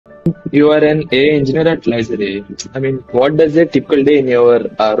You are an AI engineer at Lyzr AI. I mean, what does a typical day in your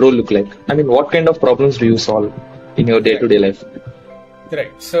role look like? I mean, what kind of problems do you solve in your Right. day-to-day life?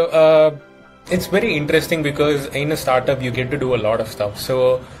 Right. So it's very interesting because in a startup you get to do a lot of stuff.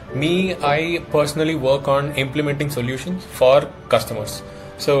 So I personally work on implementing solutions for customers.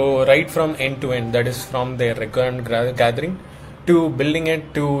 So right from end to end, that is from their requirement gathering to building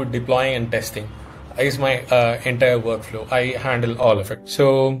it to deploying and testing is my entire workflow. I handle all of it.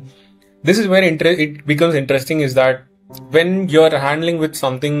 So this is where it becomes interesting is that when you're handling with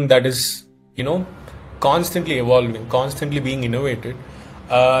something that is, constantly evolving, constantly being innovated,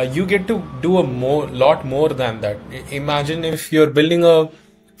 you get to do lot more than that. Imagine if you're building a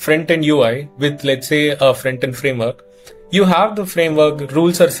front-end UI with, let's say, a front-end framework. You have the framework,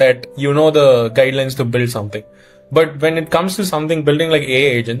 rules are set, you know the guidelines to build something. But when it comes to something building like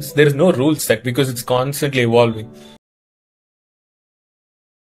AI agents, there is no rules set because it's constantly evolving.